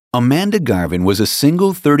Amanda Garvin was a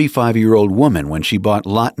single 35-year-old woman when she bought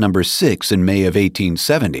lot number 6 in May of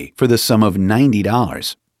 1870 for the sum of $90.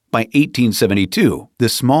 By 1872, the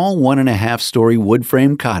small 1.5-story wood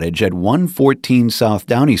frame cottage at 114 South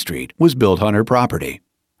Downey Street was built on her property.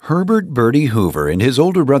 Herbert Bertie Hoover and his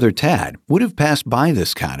older brother Tad would have passed by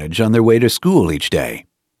this cottage on their way to school each day.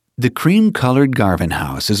 The cream-colored Garvin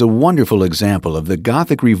house is a wonderful example of the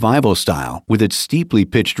Gothic Revival style with its steeply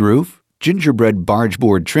pitched roof, gingerbread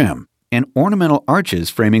bargeboard trim, and ornamental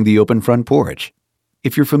arches framing the open front porch.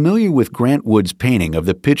 If you're familiar with Grant Wood's painting of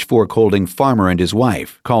the pitchfork-holding farmer and his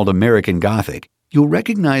wife, called American Gothic, you'll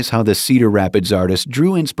recognize how the Cedar Rapids artist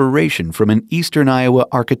drew inspiration from an eastern Iowa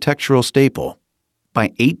architectural staple. By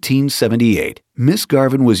 1878, Miss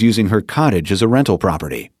Garvin was using her cottage as a rental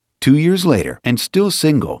property. 2 years later, and still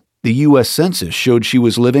single, the U.S. Census showed she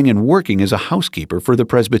was living and working as a housekeeper for the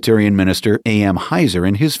Presbyterian minister A.M. Heiser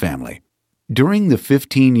and his family. During the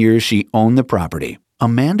 15 years she owned the property,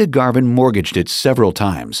 Amanda Garvin mortgaged it several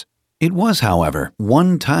times. It was, however,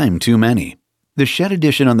 one time too many. The shed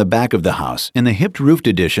addition on the back of the house and the hipped-roofed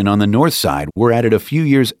addition on the north side were added a few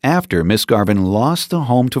years after Miss Garvin lost the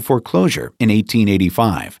home to foreclosure in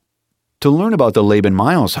 1885. To learn about the Laban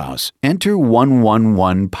Miles house, enter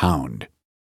 111 #.